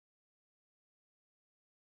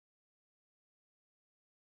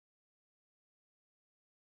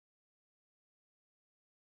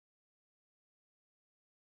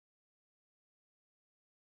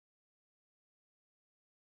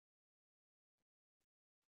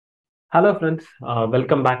Hello friends,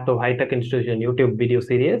 welcome back to High Tech Institution YouTube video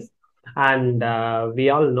series. And we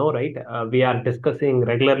all know, right? We are discussing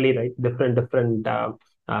regularly, right? Different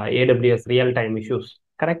AWS real-time issues,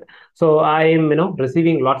 correct? So I'm,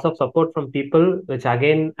 receiving lots of support from people, which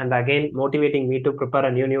again and again motivating me to prepare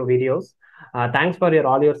a new videos. Thanks for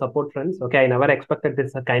all your support, friends. Okay, I never expected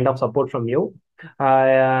this kind of support from you.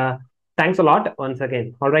 Uh, Thanks a lot once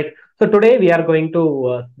again. All right. So today we are going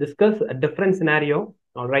to discuss a different scenario.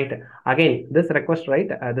 All right. Again, this request, right?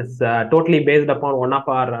 This totally based upon one of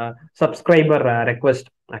our subscriber request,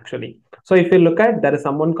 actually. So if you look at, there is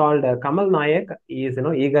someone called Kamal Nayak. He is,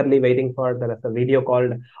 eagerly waiting for, there is a video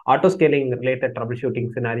called auto scaling related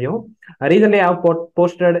troubleshooting scenario. Recently, I have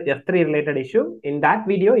posted S3 related issue. In that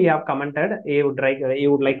video, he have commented he would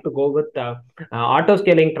like to go with auto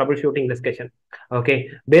scaling troubleshooting discussion. Okay,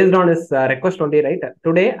 based on his request only, right?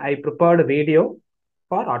 Today, I prepared a video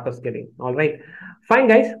for auto scaling. All right, fine,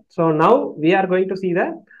 guys. So now we are going to see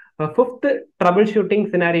the fifth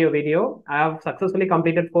troubleshooting scenario video. I have successfully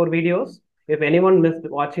completed 4 videos. If anyone missed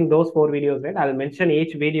watching those 4 videos, right, I'll mention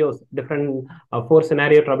each video's different 4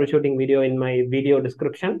 scenario troubleshooting video in my video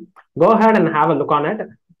description. Go ahead and have a look on it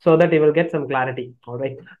so that you will get some clarity. All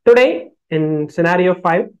right. Today in scenario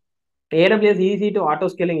 5, AWS EC2 auto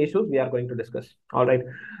scaling issues we are going to discuss. All right.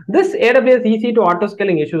 This AWS EC2 auto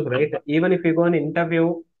scaling issues, right? Even if you go an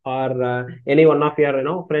interview or any one of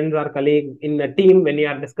your friends or colleagues in a team when you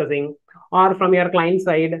are discussing, or from your client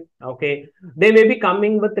side, okay, they may be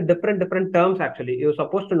coming with different terms. Actually, you're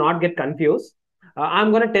supposed to not get confused.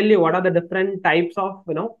 I'm going to tell you what are the different types of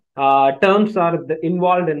terms are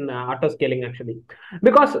involved in auto scaling, actually,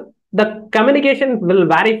 because the communication will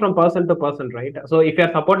vary from person to person, right? So if you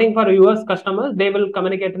are supporting for US customers, they will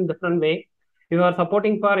communicate in different way. If you are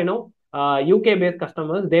supporting for UK based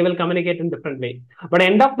customers, they will communicate in different way. But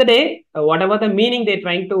end of the day, whatever the meaning they're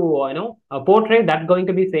trying to portray, that's going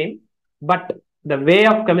to be same. But the way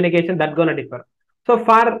of communication that's going to differ. So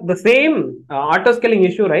for the same auto scaling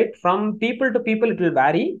issue, right, from people to people, it will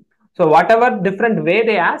vary. So whatever different way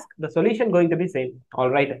they ask, the solution going to be same. All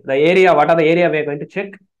right. The area, what are the area we're going to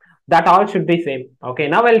check? That all should be same. Okay.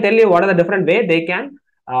 Now I'll tell you what are the different way they can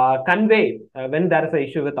convey when there is an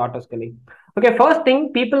issue with auto scaling. Okay. First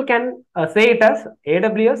thing, people can say it as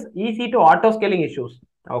AWS EC2 auto scaling issues.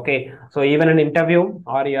 Okay. So even an interview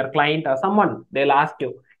or your client or someone, they'll ask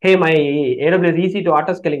you, hey, my AWS EC2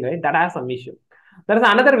 auto scaling, right? That has some issue. There is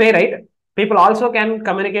another way, right? People also can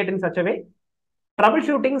communicate in such a way.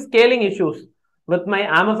 Troubleshooting scaling issues with my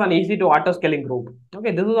Amazon EC2 auto scaling group.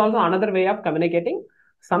 Okay, this is also another way of communicating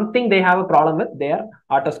something they have a problem with their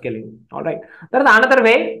auto scaling. All right. There is another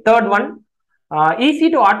way, third one.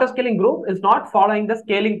 EC2 auto scaling group is not following the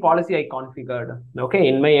scaling policy I configured. Okay,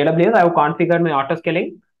 in my AWS, I have configured my auto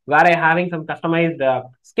scaling where I having some customized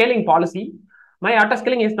scaling policy. My auto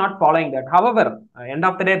scaling is not following that. However, end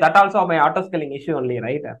of the day, that also my auto scaling issue only,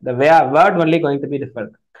 right? The word only going to be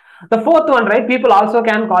different. The fourth one, right? People also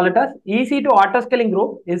can call it as EC2 auto scaling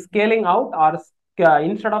group is scaling out or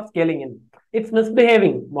instead of scaling in. It's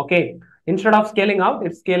misbehaving. Okay. Instead of scaling out,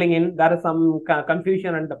 it's scaling in. There is some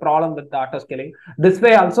confusion and the problem with the auto scaling. This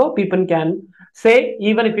way also people can say,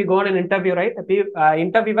 even if you go on an interview, right?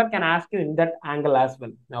 Interviewer can ask you in that angle as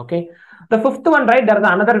well. Okay. The fifth one, right? There is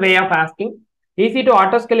another way of asking. EC2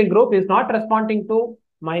 auto scaling group is not responding to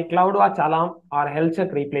my CloudWatch alarm or health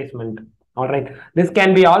check replacement. All right. This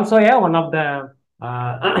can be also one of the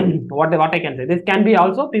what I can say. This can be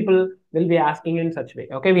also people will be asking in such way.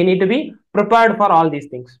 Okay, we need to be prepared for all these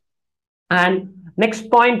things. And next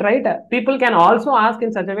point, right? People can also ask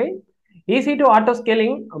in such a way. EC2 auto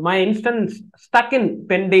scaling, my instance stuck in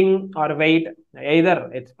pending or wait, either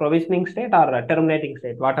it's provisioning state or terminating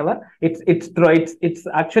state, whatever. It's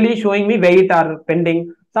actually showing me wait or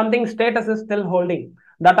pending. Something status is still holding.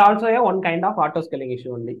 That also one kind of auto scaling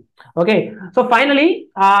issue only. Okay. So finally,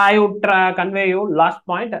 I would convey you last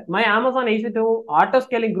point. My Amazon EC2 auto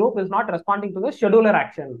scaling group is not responding to the scheduler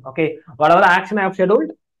action. Okay. Whatever action I have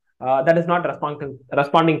scheduled, that is not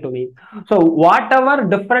responding to me. So whatever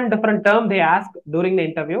different term they ask during the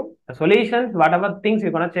interview, the solutions, whatever things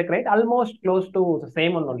you're gonna check, right? Almost close to the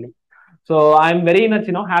same one only. So I'm very much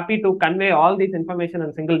happy to convey all this information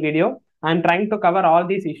in single video. I'm trying to cover all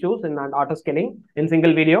these issues in auto scaling in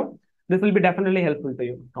single video. This will be definitely helpful to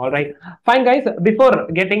you. All right. Fine, guys. Before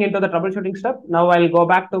getting into the troubleshooting stuff, now I'll go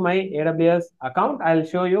back to my AWS account. I'll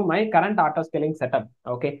show you my current auto scaling setup.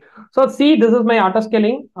 Okay. So see, this is my auto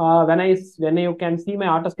scaling. When you can see my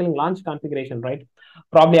auto scaling launch configuration, right?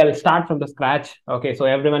 Probably I'll start from the scratch. Okay. So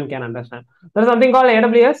everyone can understand. There's something called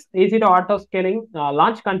AWS EC2 auto scaling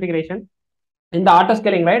launch configuration. In the auto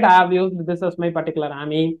scaling, right? I have used this as my particular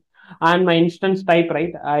AMI. And my instance type,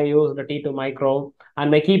 right, I used T2 micro, and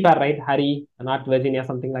my key pair, right, Hari, not Virginia,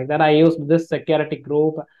 something like that. I used this security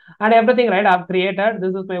group and everything, right, I've created.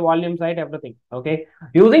 This is my volume site, everything. Okay.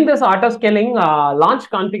 Using this auto scaling launch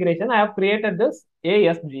configuration, I have created this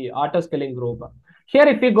ASG auto scaling group. Here,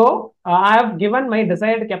 if you go, I have given my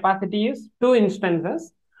desired capacity is 2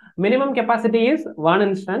 instances. Minimum capacity is 1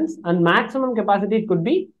 instance, and maximum capacity it could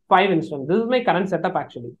be 5 instances. This is my current setup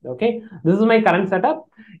actually. Okay. This is my current setup.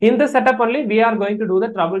 In this setup only, we are going to do the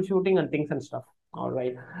troubleshooting and things and stuff. All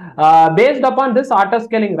right. Based upon this auto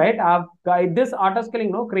scaling, right? This auto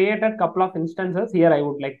scaling created couple of instances. Here, I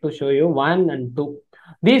would like to show you 1 and 2.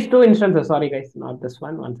 These 2 instances, sorry guys, not this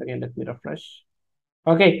one. Once again, let me refresh.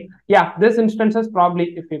 Okay. Yeah, this instances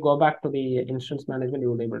probably, if you go back to the instance management, you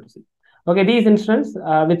will be able to see. Okay, these instances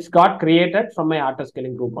which got created from my auto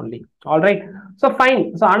scaling group only. All right. So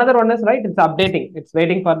fine. So another one is, right, it's updating. It's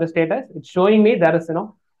waiting for the status. It's showing me there is,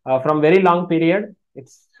 from very long period,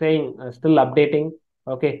 it's saying still updating.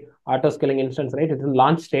 Okay, auto scaling instance, right? It's in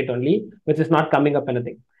launch state only, which is not coming up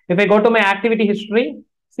anything. If I go to my activity history,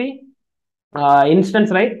 see,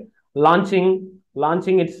 instance, right? Launching,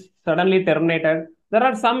 it's suddenly terminated. There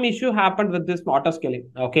are some issue happened with this auto scaling.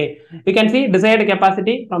 Okay, you can see desired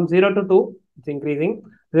capacity from 0 to 2, it's increasing,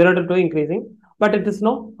 0 to 2 increasing, but it is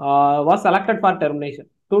was selected for termination.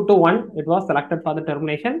 2 to 1, it was selected for the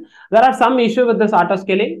termination. There are some issue with this auto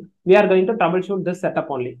scaling. We are going to troubleshoot this setup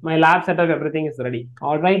only. My lab setup, everything is ready.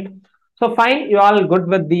 All right. So fine, you all good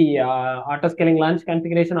with the auto scaling launch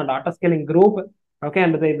configuration and auto scaling group. Okay,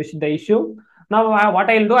 and the issue. Now, what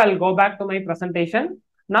I'll do, I'll go back to my presentation.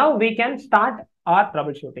 Now we can start our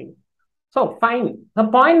troubleshooting. So fine. The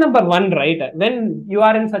point number 1, right? When you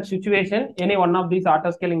are in such situation, any one of these auto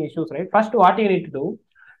scaling issues, right? First, what you need to do,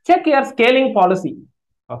 check your scaling policy.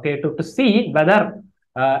 Okay, to see whether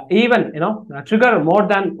even trigger more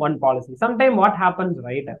than one policy. Sometimes what happens,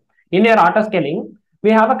 right? In your auto scaling,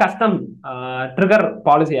 we have a custom trigger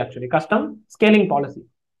policy actually, custom scaling policy.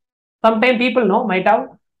 Sometimes people might have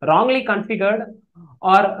wrongly configured,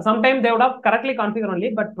 or sometimes they would have correctly configured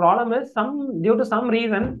only, but problem is due to some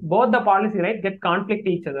reason both the policy, right, get conflict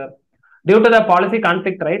each other. Due to the policy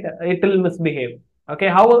conflict, right, it will misbehave. Okay,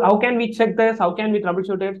 how can we check this? How can we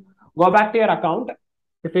troubleshoot it? Go back to your account.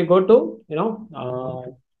 If we go to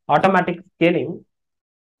automatic scaling,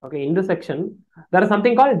 okay, in this section there is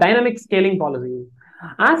something called dynamic scaling policy.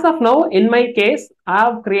 As of now, in my case, I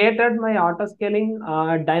have created my auto scaling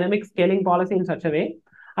dynamic scaling policy in such a way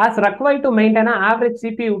as required to maintain an average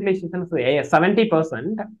CPU utilization of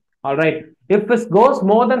 70%. All right. If this goes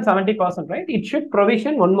more than 70%, right, it should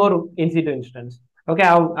provision one more EC2 instance. Okay,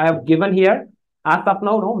 I have given here, as of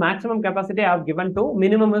now, maximum capacity I have given 2,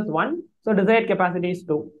 minimum is 1. So desired capacity is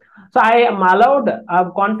 2. So I am allowed,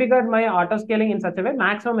 I've configured my auto scaling in such a way,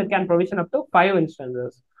 maximum it can provision up to 5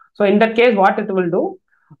 instances. So in that case, what it will do,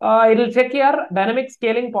 it will check your dynamic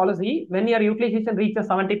scaling policy. When your utilization reaches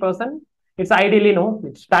 70%, it's ideally,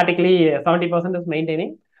 it's statically 70% is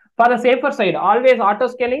maintaining. For the safer side, always auto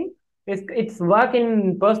scaling, it's work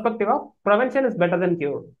in perspective of prevention is better than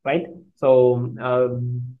cure, right? So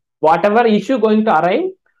whatever issue going to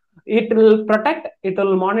arrive, it will protect, it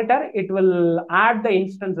will monitor, it will add the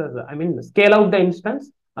instances, I mean, scale out the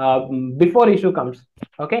instance before issue comes.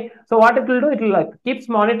 Okay, so what it will do, it will keeps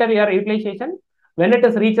monitor your utilization. When it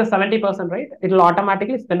is reaches 70%, right, it will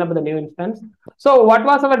automatically spin up the new instance. So what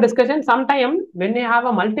was our discussion? Sometime when you have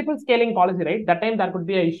a multiple scaling policy, right, that time there could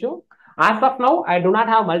be an issue. As of now, I do not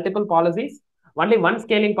have multiple policies. Only one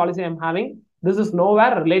scaling policy I'm having. This is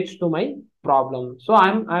nowhere relates to my problem. So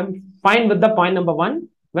I'm fine with the point number 1.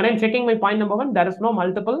 When I'm checking my point number 1, there is no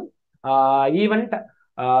multiple event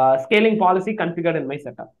scaling policy configured in my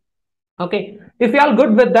setup. Okay, if you are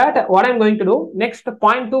good with that, what I'm going to do, next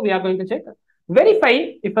point 2, we are going to check.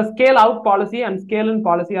 Verify if a scale out policy and scale in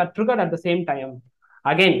policy are triggered at the same time.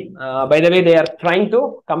 Again, by the way, they are trying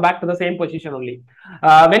to come back to the same position only.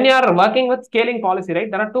 When you are working with scaling policy, right,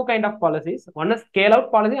 there are 2 kinds of policies. One is scale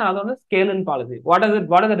out policy, another one is scale in policy. What is it?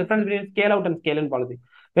 What is the difference between scale out and scale in policy?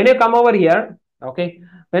 When you come over here, okay,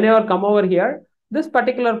 when you come over here, this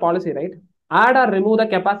particular policy, right, add or remove the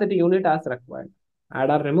capacity unit as required. Add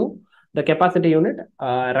or remove the capacity unit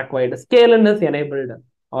required. Scale in is enabled.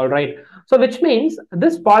 All right. So which means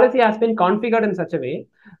this policy has been configured in such a way,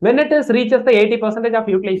 when it is reaches the 80% of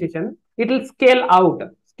utilization, it will scale out.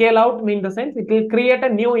 Scale out means the sense it will create a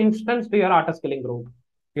new instance to your auto scaling group.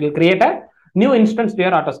 It will create a new instance to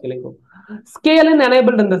your auto scaling group. Scale in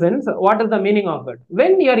enabled in the sense, what is the meaning of it?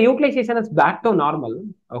 When your utilization is back to normal,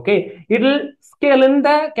 okay, it will scale in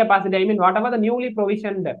the capacity. I mean, whatever the newly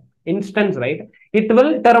provisioned instance, right, it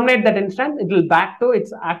will terminate that instance. It will back to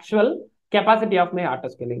its actual capacity of my auto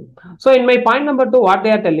scaling. So in my point number 2, what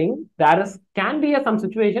they are telling, can be some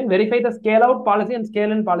situation, verify the scale out policy and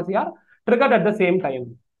scale in policy are triggered at the same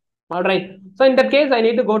time. All right. So in that case, I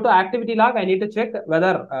need to go to activity log. I need to check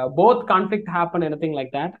whether both conflict happen, anything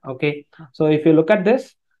like that. Okay. So if you look at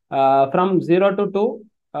this, from 0 to 2,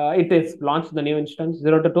 it is launched the new instance.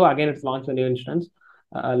 0 to 2, again, it's launched the new instance.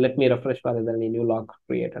 Let me refresh whether there any new log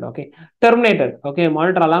created. Okay. Terminated. Okay.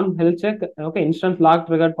 Monitor alarm, health check. Okay. Instance log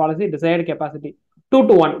triggered policy, desired capacity 2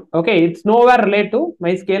 to 1. Okay. It's nowhere related to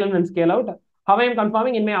my scale in and scale out. How I am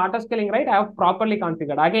confirming in my auto scaling, right? I have properly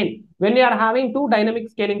configured. Again, when you are having two dynamic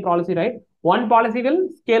scaling policy, right? One policy will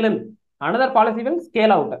scale in, another policy will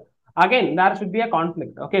scale out. Again, there should be a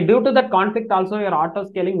conflict. Okay. Due to that conflict, also your auto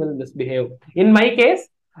scaling will misbehave. In my case,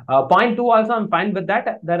 point 2 also I'm fine with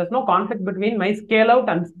that. There is no conflict between my scale out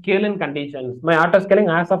and scale in conditions. My auto scaling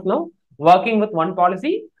as of now working with one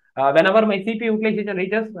policy. Whenever my CPU utilization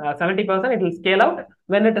reaches 70%, it will scale out.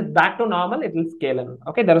 When it is back to normal, it will scale in.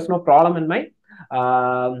 Okay, there is no problem in my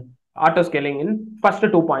auto scaling in first 2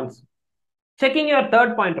 points. Checking your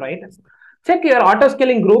third point, right? Check your auto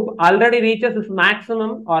scaling group already reaches its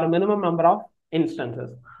maximum or minimum number of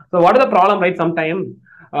instances. So what is the problem, right? Sometime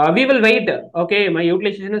we will wait. Okay, my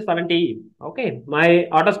utilization is 70. Okay, my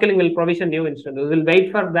auto scaling will provision new instances. We will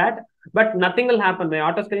wait for that, but nothing will happen. My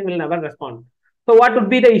auto scaling will never respond. So what would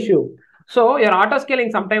be the issue? So your auto scaling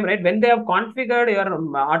sometime, right, when they have configured your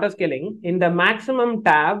auto scaling in the maximum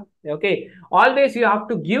tab, okay, always you have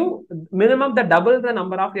to give minimum the double the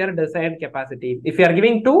number of your desired capacity. If you are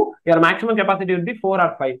giving 2, your maximum capacity will be 4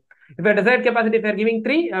 or 5. If your desired capacity, if you are giving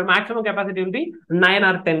 3, your maximum capacity will be 9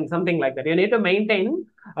 or 10, something like that. You need to maintain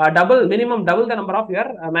minimum double the number of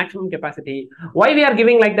your maximum capacity. Why we are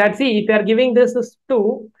giving like that? See, if you are giving this is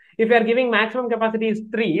 2, if you are giving maximum capacity is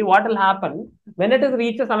 3, what will happen? When it is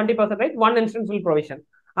reaches 70%, right, one instance will provision.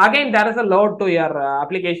 Again, there is a load to your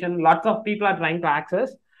application. Lots of people are trying to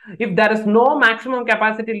access. If there is no maximum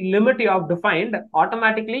capacity limit you have defined,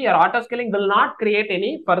 automatically your auto scaling will not create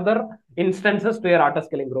any further instances to your auto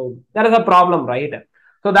scaling group. There is a problem, right?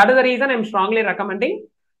 So that is the reason I'm strongly recommending.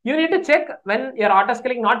 You need to check when your auto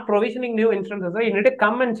scaling not provisioning new instances. So you need to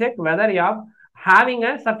come and check whether you are having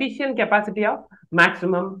a sufficient capacity of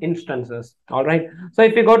maximum instances. All right. So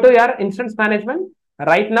if you go to your instance management,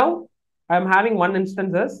 right now I'm having 1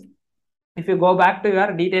 instances. If you go back to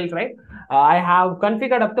your details, right, I have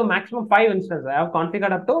configured up to maximum 5 instances. I have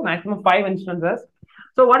configured up to maximum 5 instances.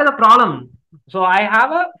 So what is the problem? So I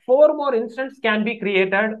have a 4 more instances can be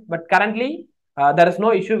created, but currently there is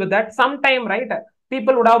no issue with that. Sometime, right,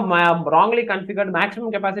 people would have wrongly configured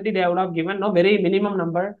maximum capacity. They would have given no very minimum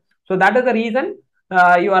number. So that is the reason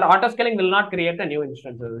your auto scaling will not create the new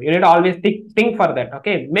instances. You need to always think for that.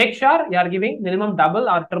 Okay, make sure you are giving minimum double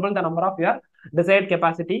or triple the number of your desired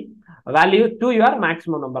capacity value to your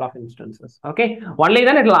maximum number of instances. Okay, only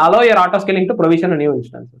then it will allow your auto scaling to provision new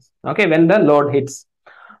instances. Okay, when the load hits.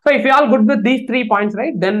 So if you are good with these 3 points,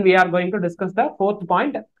 right, then we are going to discuss the 4th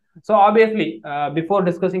point. So obviously, before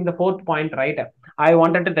discussing the 4th point, right, I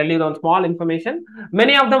wanted to tell you some small information.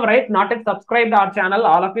 Many of them, right, not yet subscribed our channel.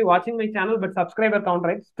 All of you watching my channel, but subscriber count,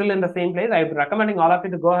 right, still in the same place. I'm recommending all of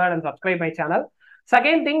you to go ahead and subscribe my channel.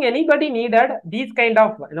 Second thing, anybody needed these kind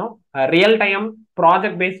of, real-time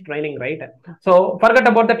project-based training, right? So forget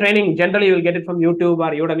about the training. Generally, you will get it from YouTube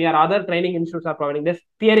or Udemy or other training institutes are providing this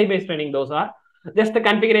theory-based training. Those are just the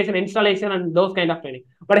configuration, installation, and those kind of training.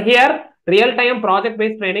 But here, real-time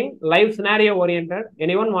project-based training, live scenario-oriented.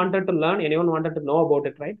 Anyone wanted to learn, anyone wanted to know about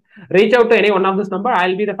it, right? Reach out to any one of this number.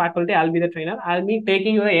 I'll be the faculty. I'll be the trainer. I'll be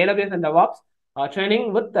taking you the AWS and DevOps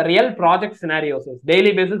training with the real project scenarios,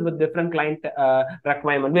 daily basis with different client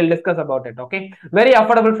requirement. We'll discuss about it. Okay, very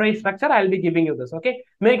affordable price structure. I'll be giving you this. Okay,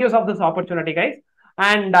 make use of this opportunity, guys.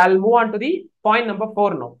 And I'll move on to the point number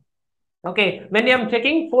 4 now. Okay, when I am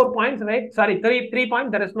checking 4 points, right? Sorry, three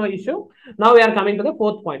points, there is no issue. Now we are coming to the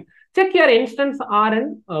 4th point. Check your instance are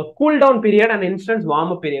in cool down period and instance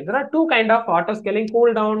warm up period. There are 2 kind of auto scaling,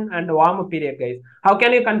 cool down and warm up period, guys. How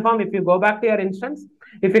can you confirm? If you go back to your instance,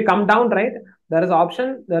 if you come down, right, there is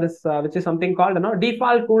option, there is which is something called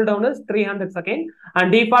default cooldown is 300 seconds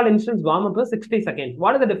and default instance warm up is 60 seconds.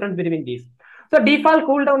 What is the difference between these? So default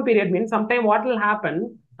cooldown period means sometime what will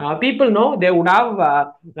happen, people know they would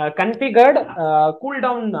have configured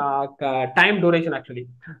cooldown time duration actually.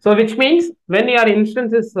 So which means when your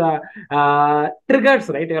instance is triggers,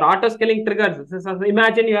 right, your auto scaling triggers.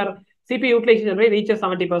 Imagine your CPU utilization rate reaches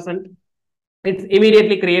 70%. It's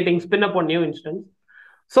immediately creating spin up on new instance.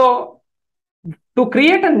 So To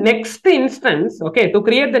create a next instance, okay, to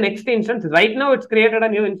create the next instance, right now it's created a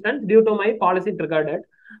new instance due to my policy triggered it.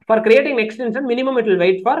 For creating next instance, minimum it will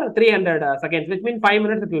wait for 300 seconds, which means 5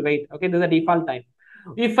 minutes it will wait. Okay, this is the default time.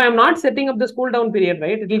 If I'm not setting up this cooldown period,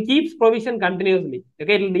 right, it will keep provision continuously.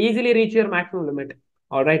 Okay, it will easily reach your maximum limit.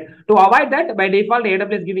 All right. To avoid that, by default,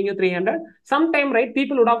 AWS is giving you 300. Sometime, right,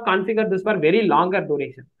 people would have configured this for very longer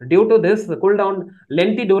duration. Due to this cooldown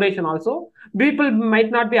lengthy duration also, people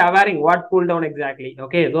might not be aware what cooldown exactly.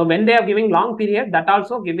 Okay. So when they are giving long period, that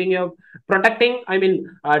also giving you protecting,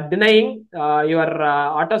 denying your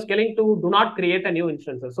auto scaling to do not create a new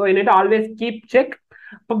instances. So you need to always keep check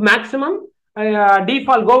maximum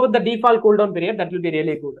default, go with the default cooldown period. That will be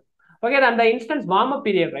really good. Okay, then the instance warm up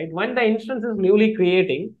period, right? When the instance is newly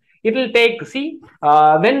creating, it will take, see,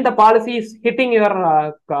 when the policy is hitting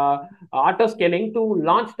your auto scaling to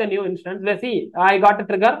launch the new instance, let's see, I got a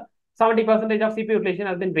trigger, 70% of CPU utilization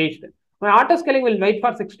has been reached. My auto scaling will wait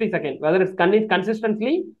for 60 seconds, whether it's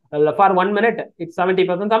consistently for 1 minute, it's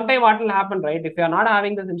 70%. Sometime what will happen, right? If you are not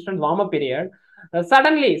having this instance warm up period,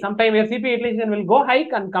 suddenly, sometime your CPU utilization will go hike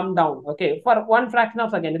and come down. Okay, for one fraction of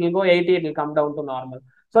a second, it will go 80, it will come down to normal.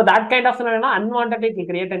 So that kind of scenario, unwanted, it will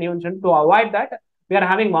create a new instance. To avoid that, we are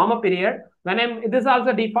having warm up period. When this is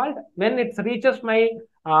also default. When it reaches my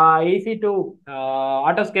EC2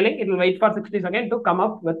 auto scaling, it will wait for 60 seconds to come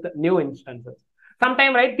up with new instances.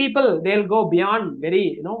 Sometime, right, people, they'll go beyond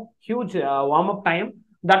very, huge warm up time.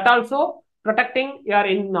 That also protecting your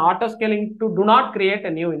in auto scaling to do not create a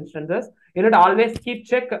new instances. You need to always keep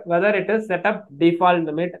check whether it is set up default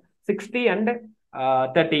limit 60 and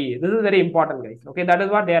 30. This is very important, guys. Okay, that is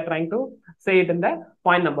what they are trying to say it in the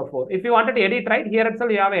point number 4. If you wanted to edit, right, here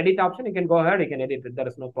itself you have edit option. You can go ahead, you can edit it. There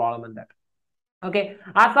is no problem in that. Okay,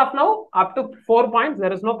 as of now, up to 4 points,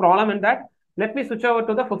 there is no problem in that. Let me switch over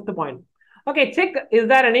to the 5th point. Okay, check, is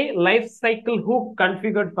there any life cycle hook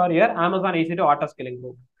configured for your Amazon EC2 auto scaling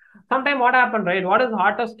hook? Sometime what happened, right? What is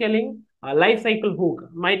auto scaling life cycle hook?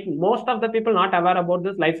 Most of the people not aware about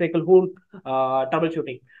this life cycle hook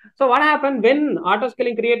troubleshooting. So what happened when auto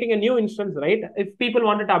scaling creating a new instance, right? If people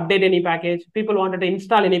wanted to update any package, people wanted to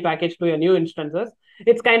install any package to your new instances,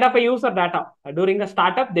 it's kind of a user data. During the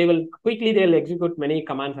startup, they'll execute many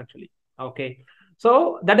commands actually. Okay.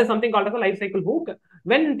 So that is something called as a lifecycle hook.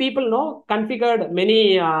 When people know configured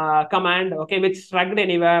many command, okay, which struck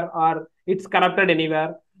anywhere or it's corrupted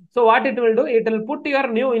anywhere. So what it will do, it will put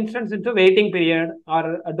your new instance into waiting period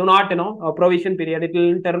or do not, provision period. It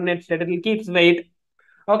will terminate state. It will keeps wait.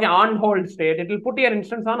 Okay, on hold state. It will put your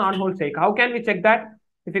instance on hold state. How can we check that?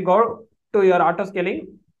 If you go to your auto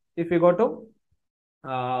scaling, if you go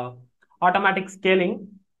to automatic scaling,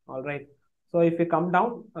 all right. So if you come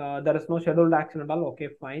down, there is no scheduled action at all. Okay,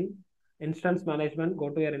 fine. Instance management, go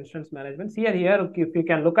to your instance management. See here, if you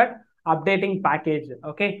can look at updating package.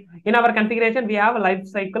 Okay, in our configuration, we have a life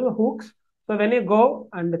cycle hooks. So when you go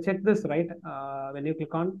and check this, right, when you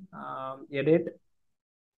click on edit,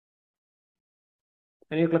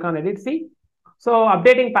 when you click on edit, see, so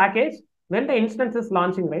updating package, when the instance is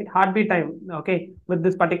launching, right, heartbeat time, okay, with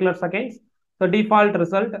this particular seconds. So default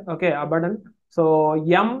result, okay, abandoned. So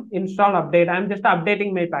yum install update. I'm just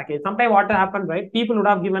updating my package. Sometimes what happened, right? People would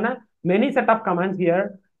have given a many set of commands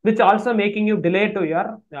here, which also making you delay to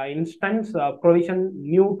your instance provision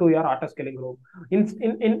new to your auto scaling group.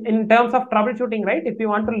 In terms of troubleshooting, right? If you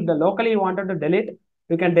want to locally you wanted to delete,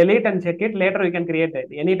 you can delete and check it. Later you can create it.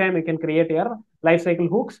 Anytime you can create your lifecycle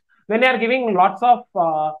hooks. When you are giving lots of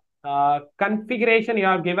configuration you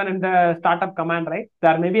have given in the startup command, right?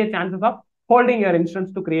 There may be a chances of holding your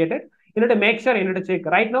instance to create it. You need to make sure, you need to check.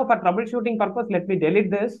 Right now for troubleshooting purpose, let me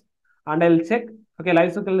delete this and I'll check. Okay,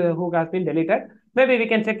 lifecycle hook has been deleted. Maybe we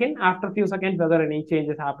can check in after a few seconds whether any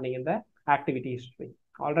changes happening in the activity history.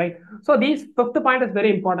 All right. So these 5th point is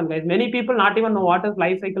very important, guys. Many people not even know what is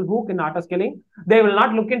lifecycle hook in auto scaling. They will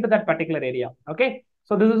not look into that particular area. Okay.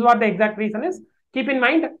 So this is what the exact reason is. Keep in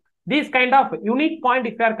mind these kind of unique point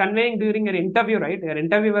if you are conveying during your interview, right? Your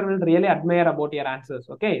interviewer will really admire about your answers.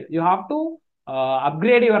 Okay. You have to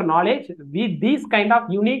upgrade your knowledge with these kind of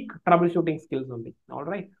unique troubleshooting skills only. All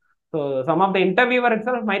right. So some of the interviewer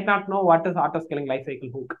itself might not know what is auto scaling lifecycle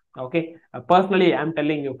hook. Okay. Personally, I'm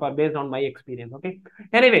telling you based on my experience. Okay.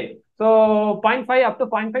 Anyway, so 0.5 up to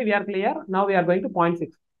 0.5, we are clear. Now we are going to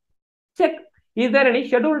 0.6. Check, is there any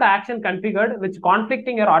scheduled action configured which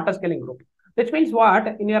conflicting your auto scaling group? Which means what?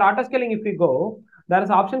 In your auto scaling, if you go, there is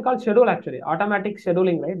an option called schedule actually, automatic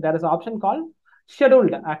scheduling, right? There is an option called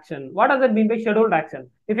scheduled action. What does it mean by scheduled action?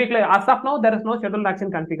 If we click, as of now, there is no scheduled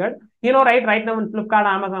action configured. Right now in Flipkart,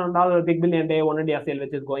 Amazon, and all big billion day, 1 day sale,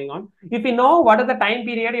 which is going on. If you know what is the time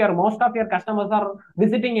period most of your customers are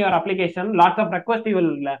visiting your application, lots of requests you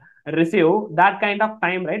will receive, that kind of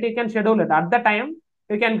time, right? You can schedule it. At the time,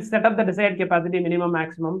 you can set up the desired capacity, minimum,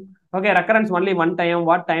 maximum. Okay, recurrence only one time,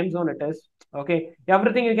 what time zone it is. Okay,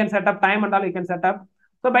 everything you can set up, time and all you can set up.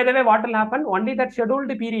 So by the way, what will happen? Only that scheduled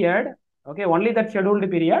period, okay, only that scheduled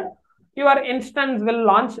period, your instance will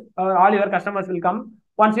launch, all your customers will come.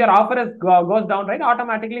 Once your offer goes down, right,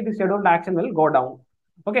 automatically the scheduled action will go down.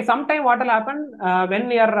 Okay, sometime what will happen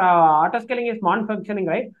when your auto scaling is non-functioning,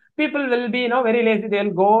 right? People will be, very lazy.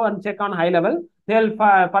 They'll go and check on high level. They'll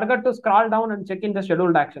forget to scroll down and check in the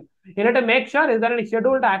scheduled action. You need to make sure is there any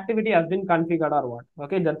scheduled activity has been configured or what.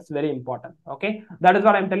 Okay, that's very important. Okay, that is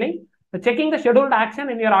what I'm telling. So checking the scheduled action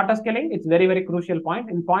in your auto scaling, it's very, very crucial point.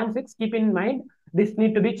 In point 6, keep in mind, this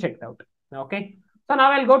need to be checked out. Okay. So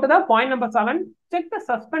now I'll go to the point number 7. Check the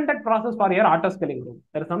suspended process for your auto scaling group.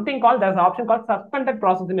 There's an option called suspended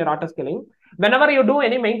process in your auto scaling. Whenever you do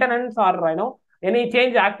any maintenance or, any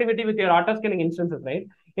change activity with your auto scaling instances, right?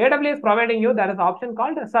 AWS is providing you, there is an option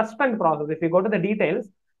called suspend process. If you go to the details,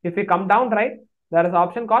 if you come down, right, there is an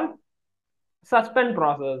option called suspend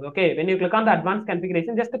process. Okay, when you click on the advanced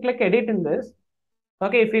configuration, just click edit in this.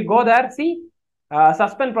 Okay, if you go there, see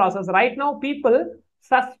suspend process. Right now, people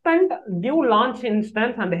suspend new launch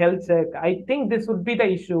instance and health check. I think this would be the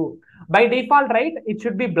issue. By default, right, it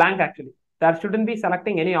should be blank actually. There shouldn't be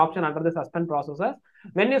selecting any option under the suspend processes.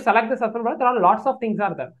 When you select the suspend process, there are lots of things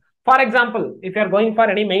are there. For example, if you're going for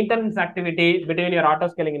any maintenance activity between your auto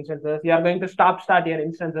scaling instances, you are going to start your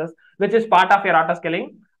instances, which is part of your auto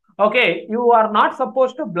scaling. Okay, you are not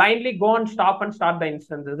supposed to blindly go and stop and start the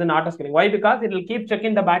instances in auto scaling. Why? Because it will keep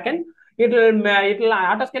checking the backend. It'll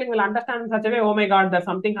auto scaling will understand in such a way, oh my god, there's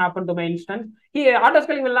something happened to my instance. Auto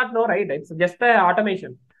scaling will not know, right? It's just a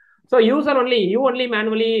automation. So you only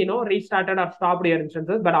manually, restarted or stopped your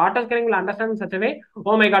instances, but auto scaling will understand in such a way,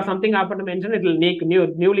 oh my god, something happened to my instance, it will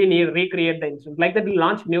newly recreate the instance. Like that, it will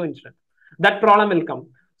launch new instance. That problem will come.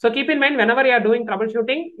 So keep in mind, whenever you are doing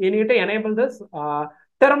troubleshooting, you need to enable this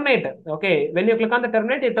terminate. Okay, when you click on the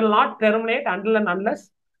terminate, it will not terminate until and unless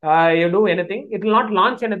you do anything. It will not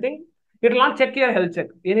launch anything. It will not check your health check.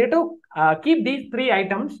 You need to keep these 3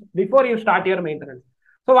 items before you start your maintenance.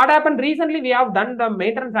 So what happened recently, we have done the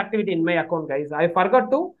maintenance activity in my account, guys. I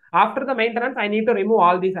forgot to, after the maintenance, I need to remove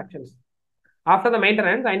all these actions. After the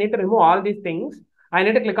maintenance, I need to remove all these things. I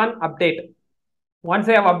need to click on update. Once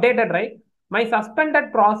I have updated, right, my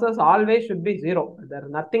suspended process always should be 0.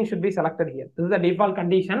 Nothing should be selected here. This is the default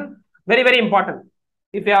condition. Very, very important.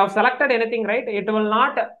 If you have selected anything, right, it will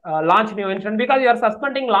not launch new instance because you are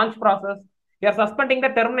suspending launch process. You are suspending the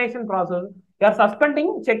termination process. You are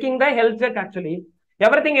suspending checking the health check actually.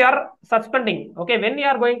 Everything you are suspending. Okay, when you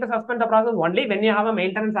are going to suspend the process, only when you have a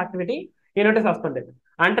maintenance activity, you need to suspend it.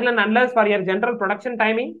 Until and unless for your general production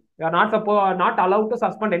timing, you are not allowed to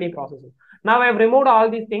suspend any processes. Now I have removed all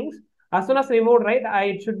these things. As soon as removed, right,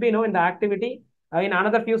 it should be in the activity. In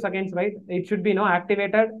another few seconds, right, it should be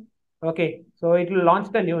activated. Okay, so it will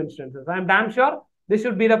launch the new instances. I'm damn sure this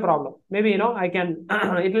should be the problem. Maybe I can.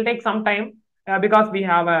 It will take some time because we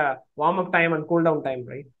have a warm up time and cool down time,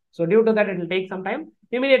 right? So due to that, it will take some time.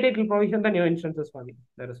 Immediately, it will provision the new instances for me.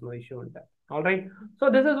 There is no issue with that. All right. So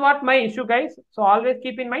this is what my issue, guys. So always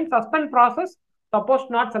keep in mind, suspend process,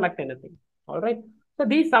 supposed not select anything. All right. So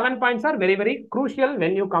these 7 points are very, very crucial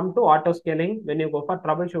when you come to auto scaling, when you go for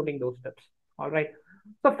troubleshooting those steps. All right.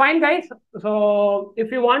 So fine, guys. So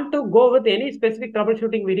if you want to go with any specific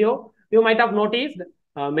troubleshooting video, you might have noticed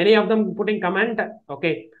many of them putting comment.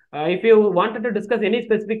 Okay. If you wanted to discuss any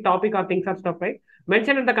specific topic or things or stuff, right,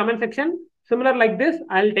 mention in the comment section. Similar like this,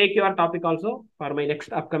 I'll take your topic also for my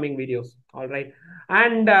next upcoming videos. All right.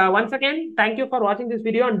 And once again, thank you for watching this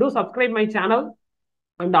video and do subscribe my channel.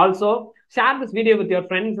 And also share this video with your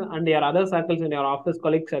friends and your other circles in your office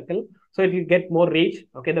colleague circle. So if you get more reach,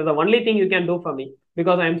 okay, that's the only thing you can do for me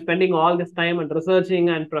because I'm spending all this time and researching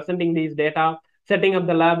and presenting these data. Setting up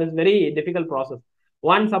the lab is very difficult process.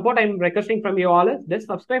 One support I'm requesting from you all is just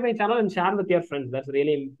subscribe my channel and share with your friends. That's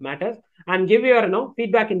really matters. And give your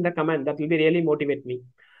feedback in the comment. That will be really motivate me.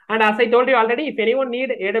 And as I told you already, if anyone need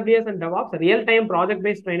AWS and DevOps, real-time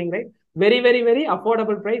project-based training, right? Very, very, very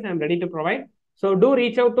affordable price I'm ready to provide. So do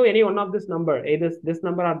reach out to any one of this number, either this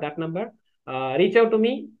number or that number. Reach out to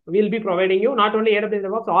me. We'll be providing you not only AWS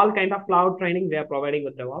DevOps, all kind of cloud training we are providing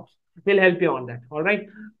with DevOps. We'll help you on that. All right.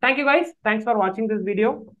 Thank you, guys. Thanks for watching this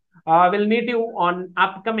video. We'll meet you on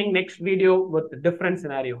upcoming next video with a different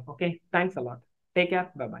scenario. Okay. Thanks a lot. Take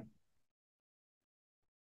care. Bye-bye.